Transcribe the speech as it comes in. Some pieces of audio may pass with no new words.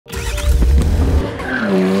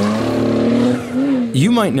You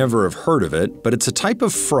might never have heard of it, but it's a type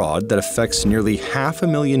of fraud that affects nearly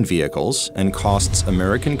 500,000 vehicles and costs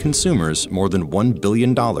American consumers more than $1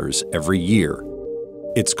 billion every year.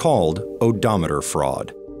 It's called odometer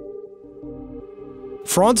fraud.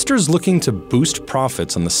 Fraudsters looking to boost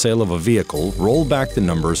profits on the sale of a vehicle roll back the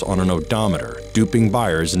numbers on an odometer, duping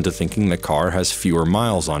buyers into thinking the car has fewer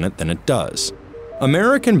miles on it than it does.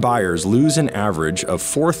 American buyers lose an average of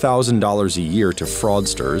 $4,000 a year to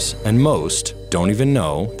fraudsters, and most don't even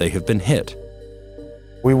know they have been hit.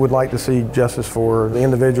 We would like to see justice for the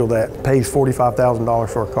individual that pays $45,000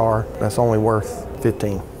 for a car that's only worth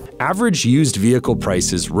 $15,000. Average used vehicle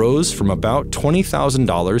prices rose from about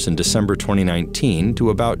 $20,000 in December 2019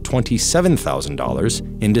 to about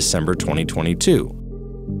 $27,000 in December 2022.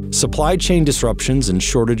 Supply chain disruptions and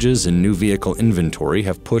shortages in new vehicle inventory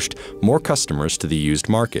have pushed more customers to the used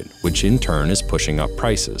market, which in turn is pushing up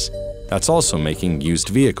prices. That's also making used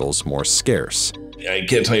vehicles more scarce. I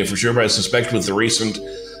can't tell you for sure, but I suspect with the recent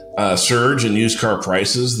surge in used car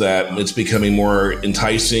prices that it's becoming more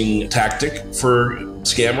enticing tactic for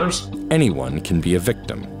scammers. Anyone can be a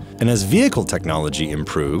victim. And as vehicle technology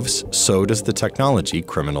improves, so does the technology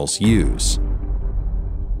criminals use.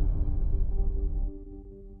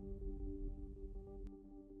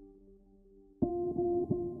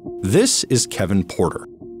 This is Kevin Porter.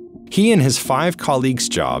 He and his 5 colleagues'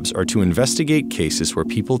 jobs are to investigate cases where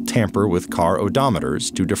people tamper with car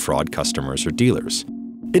odometers to defraud customers or dealers.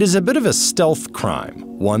 It is a bit of a stealth crime,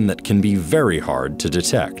 one that can be very hard to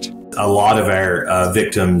detect. A lot of our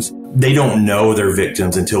victims, they don't know they're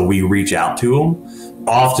victims until we reach out to them.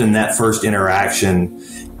 Often that first interaction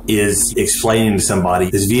is explaining to somebody,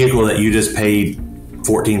 this vehicle that you just paid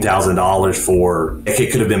 $14,000 for,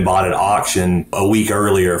 it could have been bought at auction a week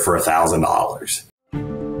earlier for $1,000.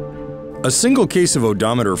 A single case of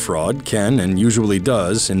odometer fraud can, and usually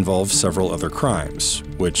does, involve several other crimes,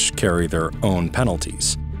 which carry their own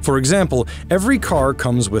penalties. For example, every car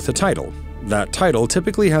comes with a title. That title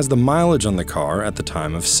typically has the mileage on the car at the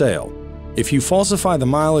time of sale. If you falsify the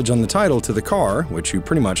mileage on the title to the car, which you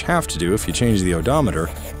pretty much have to do if you change the odometer,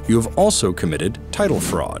 you have also committed title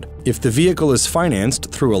fraud. If the vehicle is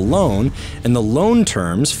financed through a loan, and the loan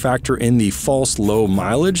terms factor in the false low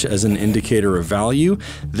mileage as an indicator of value,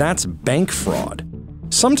 that's bank fraud.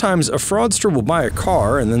 Sometimes a fraudster will buy a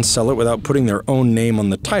car and then sell it without putting their own name on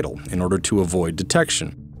the title in order to avoid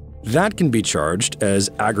detection. That can be charged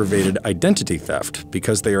as aggravated identity theft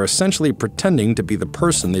because they are essentially pretending to be the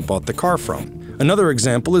person they bought the car from. Another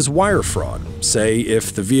example is wire fraud. Say,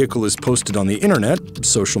 if the vehicle is posted on the internet,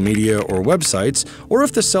 social media, or websites, or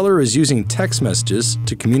if the seller is using text messages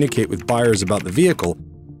to communicate with buyers about the vehicle,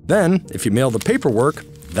 then, if you mail the paperwork,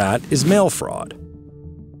 that is mail fraud.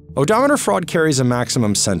 Odometer fraud carries a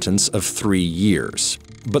maximum sentence of 3 years.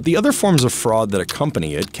 But the other forms of fraud that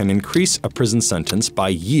accompany it can increase a prison sentence by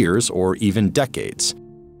years or even decades.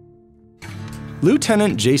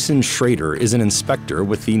 Lieutenant Jason Schrader is an inspector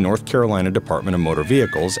with the North Carolina Department of Motor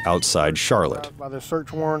Vehicles outside Charlotte. By the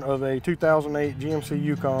search warrant of a 2008 GMC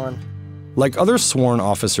Yukon. Like other sworn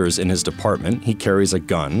officers in his department, he carries a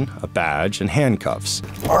gun, a badge, and handcuffs.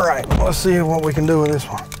 All right, let's see what we can do with this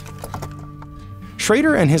one.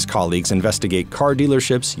 Schrader and his colleagues investigate car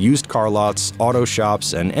dealerships, used car lots, auto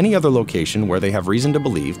shops, and any other location where they have reason to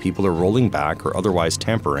believe people are rolling back or otherwise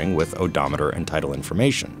tampering with odometer and title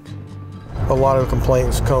information. A lot of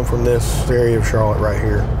complaints come from this area of Charlotte right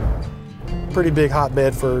here. Pretty big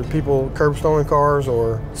hotbed for people curb stoning cars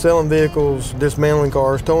or selling vehicles, dismantling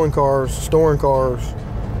cars, towing cars, storing cars,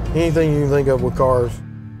 anything you can think of with cars.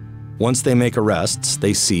 Once they make arrests,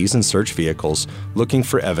 they seize and search vehicles, looking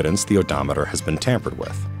for evidence the odometer has been tampered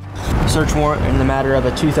with. Search warrant in the matter of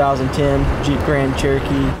a 2010 Jeep Grand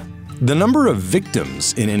Cherokee. The number of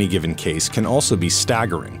victims in any given case can also be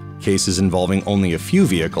staggering, cases involving only a few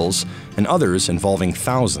vehicles and others involving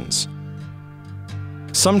thousands.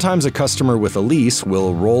 Sometimes a customer with a lease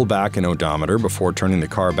will roll back an odometer before turning the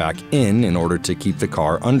car back in order to keep the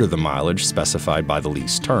car under the mileage specified by the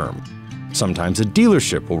lease term. Sometimes a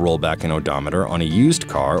dealership will roll back an odometer on a used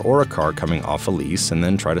car or a car coming off a lease and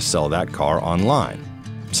then try to sell that car online.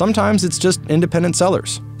 Sometimes it's just independent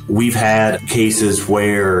sellers. We've had cases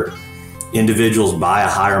where individuals buy a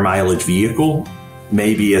higher mileage vehicle,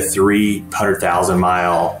 maybe a 300,000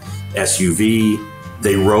 mile SUV.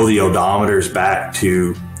 They roll the odometers back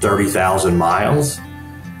to 30,000 miles,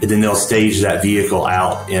 and then they'll stage that vehicle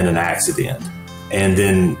out in an accident. And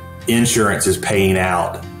then insurance is paying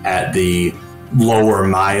out at the lower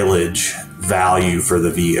mileage value for the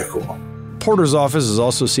vehicle. Porter's office has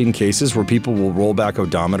also seen cases where people will roll back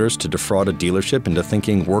odometers to defraud a dealership into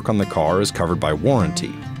thinking work on the car is covered by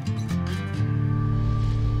warranty.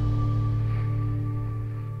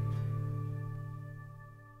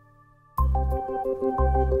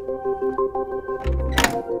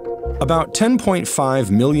 About 10.5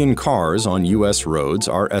 million cars on U.S. roads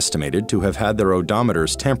are estimated to have had their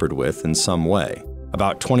odometers tampered with in some way.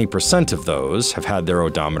 About 20% of those have had their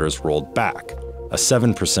odometers rolled back, a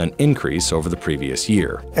 7% increase over the previous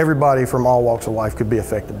year. Everybody from all walks of life could be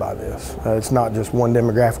affected by this. It's not just one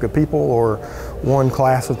demographic of people or one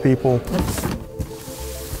class of people.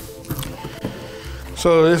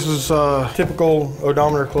 So this is a typical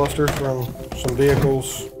odometer cluster from some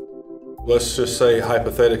vehicles. Let's just say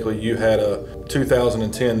hypothetically you had a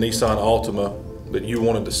 2010 Nissan Altima that you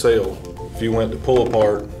wanted to sell. If you went to pull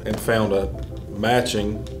apart and found a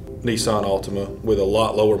matching Nissan Altima with a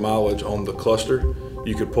lot lower mileage on the cluster,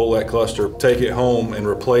 you could pull that cluster, take it home and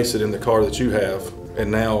replace it in the car that you have,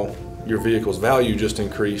 and now your vehicle's value just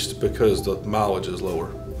increased because the mileage is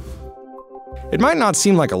lower. It might not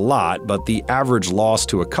seem like a lot, but the average loss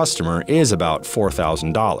to a customer is about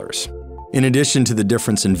 $4,000. In addition to the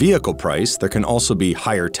difference in vehicle price, there can also be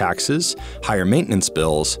higher taxes, higher maintenance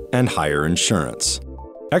bills, and higher insurance.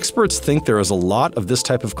 Experts think there is a lot of this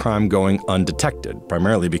type of crime going undetected,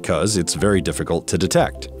 primarily because it's very difficult to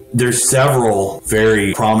detect. There's several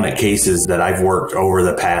very prominent cases that I've worked over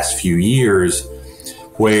the past few years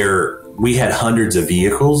where we had hundreds of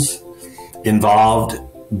vehicles involved,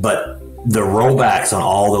 but the rollbacks on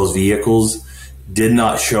all those vehicles did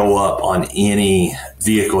not show up on any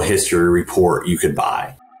vehicle history report you could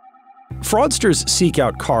buy. Fraudsters seek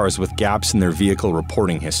out cars with gaps in their vehicle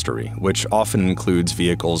reporting history, which often includes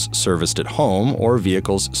vehicles serviced at home or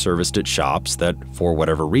vehicles serviced at shops that, for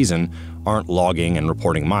whatever reason, aren't logging and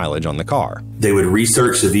reporting mileage on the car. They would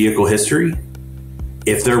research the vehicle history.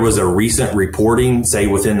 If there was a recent reporting, say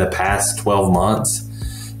within the past 12 months,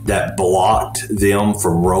 that blocked them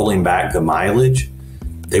from rolling back the mileage,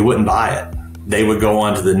 they wouldn't buy it. They would go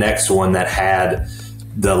on to the next one that had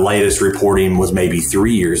the latest reporting was maybe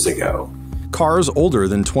 3 years ago. Cars older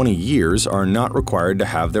than 20 years are not required to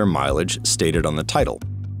have their mileage stated on the title.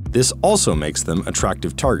 This also makes them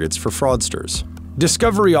attractive targets for fraudsters.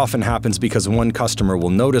 Discovery often happens because one customer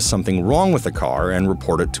will notice something wrong with the car and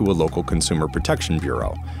report it to a local consumer protection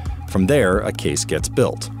bureau. From there, a case gets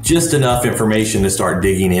built. Just enough information to start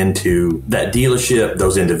digging into that dealership,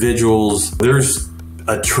 those individuals. There's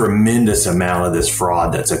a tremendous amount of this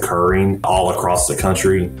fraud that's occurring all across the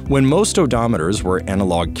country. When most odometers were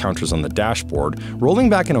analog counters on the dashboard, rolling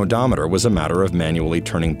back an odometer was a matter of manually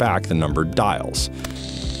turning back the numbered dials.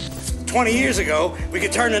 20 years ago, we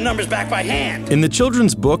could turn the numbers back by hand. In the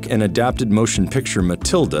children's book and adapted motion picture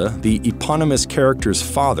Matilda, the eponymous character's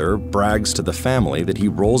father brags to the family that he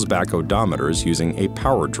rolls back odometers using a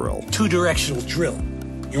power drill. Two-directional drill.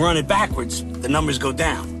 You run it backwards, the numbers go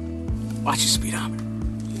down. Watch your speedometer.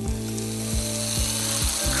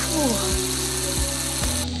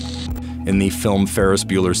 In the film Ferris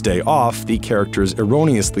Bueller's Day Off, the characters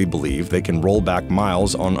erroneously believe they can roll back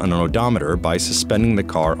miles on an odometer by suspending the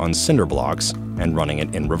car on cinder blocks and running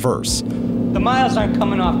it in reverse. The miles aren't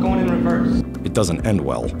coming off, going in reverse. It doesn't end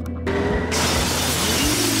well.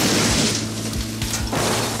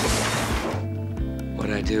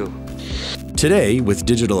 What'd I do? Today, with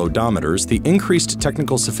digital odometers, the increased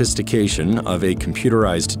technical sophistication of a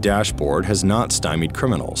computerized dashboard has not stymied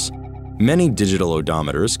criminals. Many digital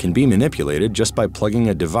odometers can be manipulated just by plugging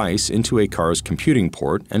a device into a car's computing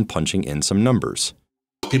port and punching in some numbers.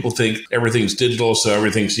 People think everything's digital, so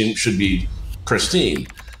everything should be pristine.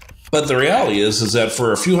 But the reality is that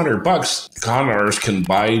for a few $100, con artists can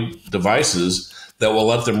buy devices that will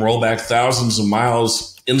let them roll back thousands of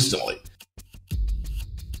miles instantly.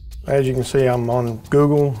 As you can see, I'm on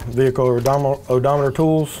Google, vehicle odometer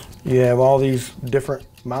tools. You have all these different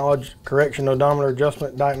mileage correction odometer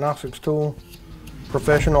adjustment diagnostics tool,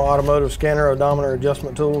 professional automotive scanner odometer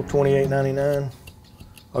adjustment tool, $28.99.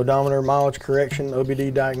 Odometer mileage correction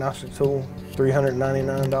OBD diagnostic tool,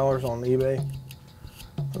 $399 on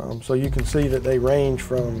eBay. So you can see that they range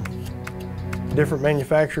from different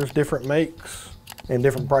manufacturers, different makes, and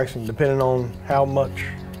different pricing depending on how much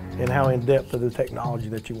and how in depth of the technology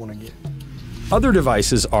that you want to get. Other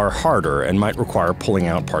devices are harder and might require pulling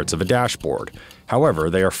out parts of a dashboard. However,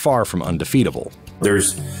 they are far from undefeatable.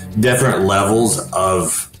 There's different levels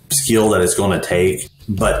of skill that it's going to take,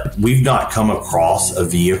 but we've not come across a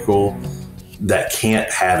vehicle that can't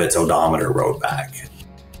have its odometer rolled back.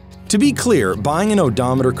 To be clear, buying an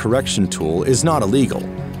odometer correction tool is not illegal.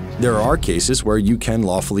 There are cases where you can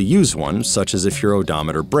lawfully use one, such as if your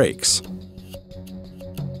odometer breaks.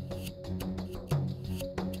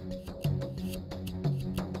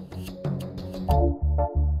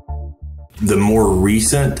 The more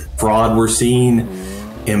recent fraud we're seeing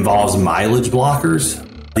involves mileage blockers.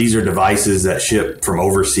 These are devices that ship from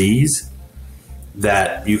overseas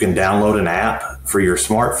that you can download an app for your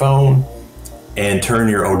smartphone and turn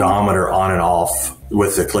your odometer on and off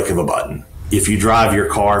with the click of a button. If you drive your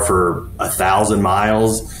car for 1,000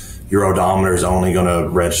 miles, your odometer is only going to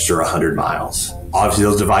register 100 miles. Obviously,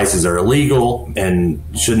 those devices are illegal and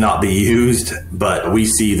should not be used, but we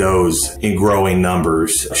see those in growing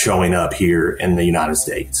numbers showing up here in the United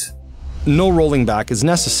States. No rolling back is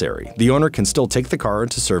necessary. The owner can still take the car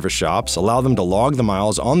into service shops, allow them to log the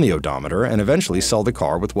miles on the odometer, and eventually sell the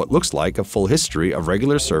car with what looks like a full history of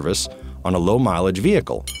regular service on a low-mileage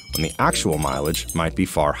vehicle, when the actual mileage might be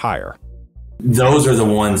far higher. Those are the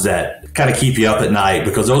ones that kind of keep you up at night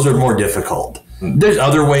because those are more difficult. There's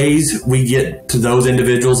other ways we get to those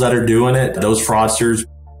individuals that are doing it, those fraudsters.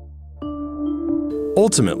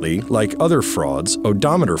 Ultimately, like other frauds,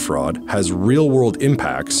 odometer fraud has real-world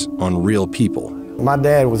impacts on real people. My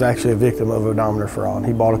dad was actually a victim of odometer fraud.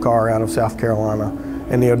 He bought a car out of South Carolina,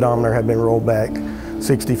 and the odometer had been rolled back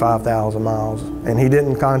 65,000 miles. And he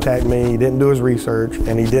didn't contact me, he didn't do his research,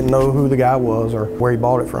 and he didn't know who the guy was or where he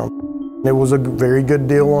bought it from. It was a very good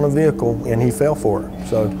deal on a vehicle, and he fell for it.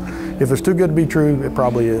 So if it's too good to be true, it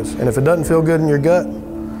probably is. And if it doesn't feel good in your gut,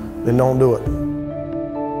 then don't do it.